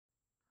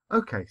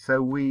Okay,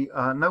 so we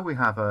know we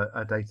have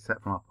a data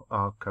set from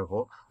our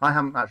cohort. I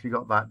haven't actually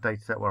got that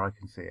data set where I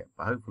can see it,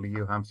 but hopefully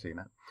you have seen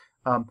it.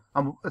 And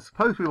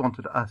suppose we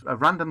wanted a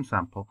random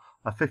sample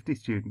of 50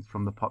 students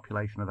from the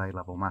population of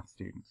A-level math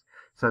students.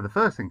 So the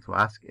first thing to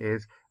ask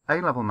is,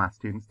 A-level math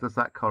students, does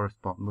that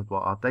correspond with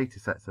what our data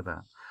set's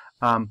about?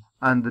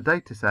 And the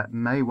data set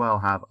may well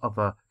have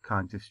other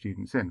kinds of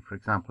students in. For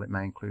example, it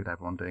may include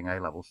everyone doing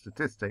A-level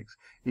statistics,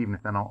 even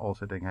if they're not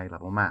also doing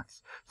A-level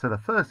maths. So the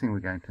first thing we're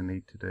going to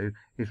need to do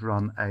is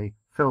run a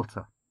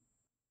filter.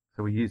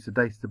 So we use the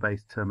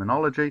database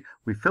terminology,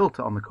 we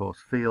filter on the course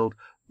field,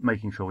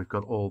 making sure we've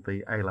got all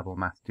the A-level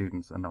math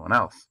students and no one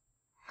else.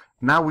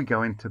 Now we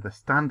go into the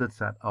standard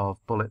set of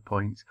bullet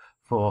points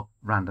for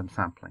random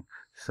sampling.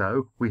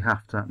 So we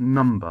have to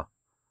number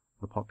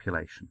the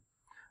population.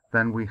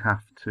 Then we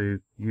have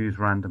to use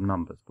random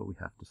numbers, but we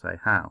have to say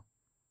how.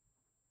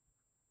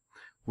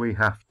 We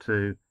have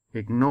to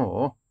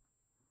ignore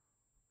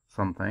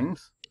some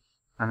things,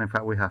 and in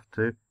fact we have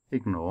to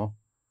ignore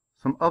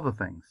some other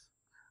things.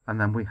 And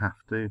then we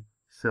have to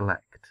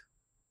select.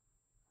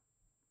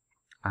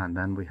 And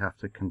then we have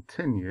to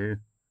continue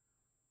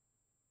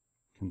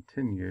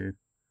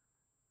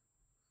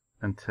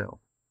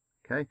until.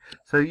 Okay,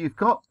 so you've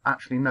got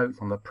actually notes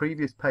on the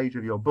previous page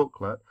of your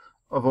booklet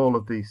of all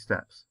of these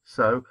steps.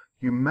 So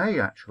you may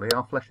actually,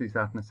 I'll flesh these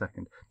out in a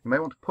second, you may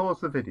want to pause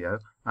the video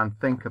and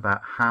think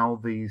about how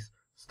these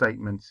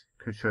statements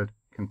should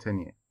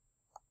continue.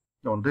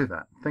 You want to do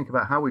that. Think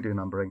about how we do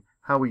numbering,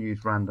 how we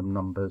use random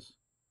numbers,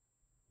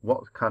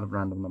 what kind of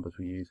random numbers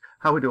we use,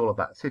 how we do all of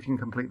that. See if you can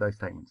complete those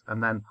statements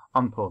and then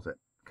unpause it.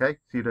 Okay,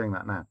 so you're doing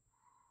that now.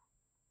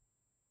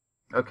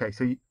 Okay,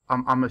 so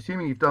I'm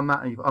assuming you've done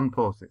that and you've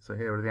unpaused it. So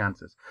here are the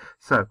answers.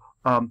 So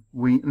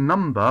we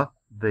number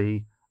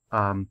the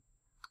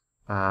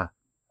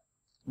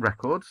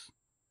records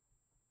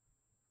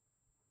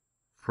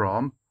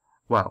from,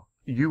 well,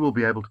 you will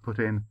be able to put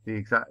in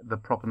the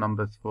proper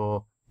numbers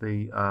for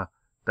the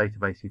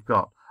database you've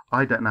got.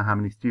 I don't know how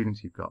many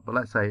students you've got, but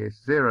let's say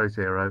it's 00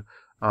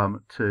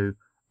 to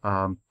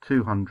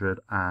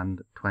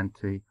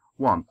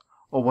 221,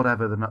 or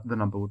whatever the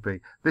number would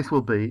be. This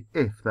will be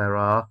if there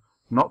are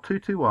not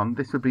 221.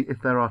 This would be if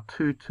there are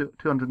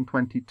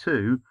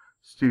 222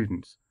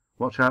 students.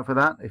 Watch out for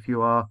that. If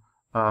you are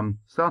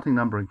starting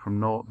numbering from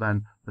 0,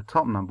 then the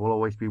top number will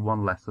always be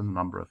one less than the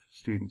number of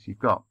students you've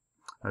got.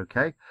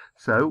 Okay,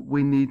 so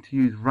we need to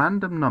use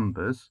random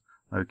numbers.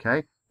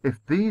 Okay,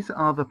 if these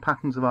are the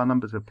patterns of our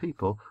numbers of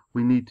people,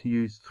 we need to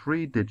use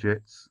 3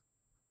 digits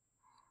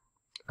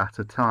at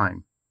a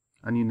time,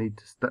 and you need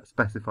to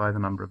specify the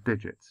number of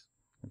digits.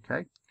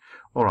 Okay,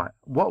 all right,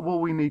 what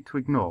will we need to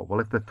ignore? Well,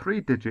 if the 3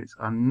 digits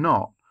are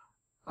not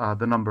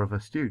the number of a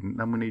student,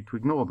 then we need to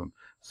ignore them.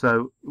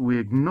 So we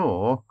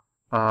ignore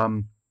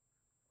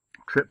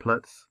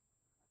triplets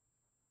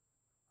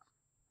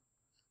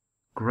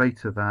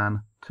greater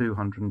than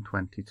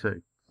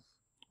 222.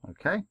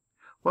 Okay,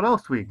 what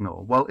else do we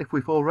ignore? Well, if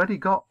we've already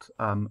got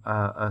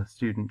a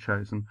student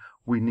chosen,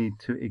 we need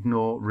to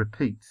ignore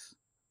repeats,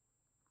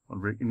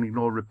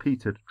 ignore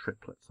repeated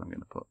triplets, I'm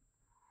going to put.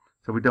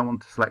 So we don't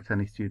want to select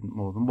any student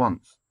more than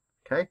once.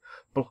 Okay,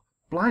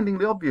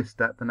 blindingly obvious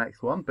step, the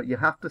next one, but you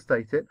have to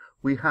state it.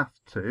 We have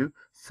to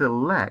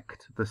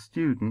select the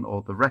student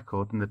or the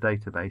record in the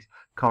database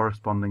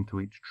corresponding to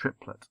each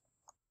triplet.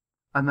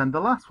 And then the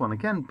last one,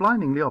 again,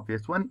 blindingly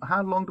obvious.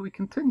 How long do we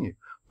continue?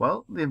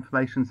 Well, the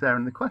information's there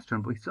in the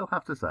question, but we still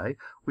have to say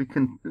we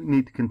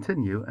need to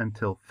continue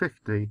until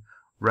 50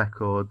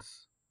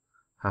 records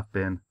have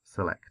been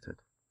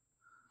selected.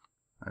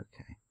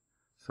 Okay,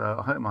 so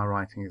I hope my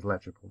writing is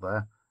legible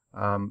there.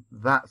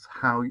 That's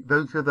how,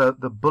 those are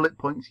the bullet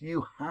points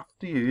you have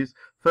to use.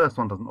 First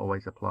one doesn't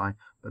always apply,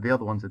 but the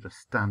other ones are just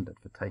standard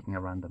for taking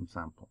a random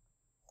sample.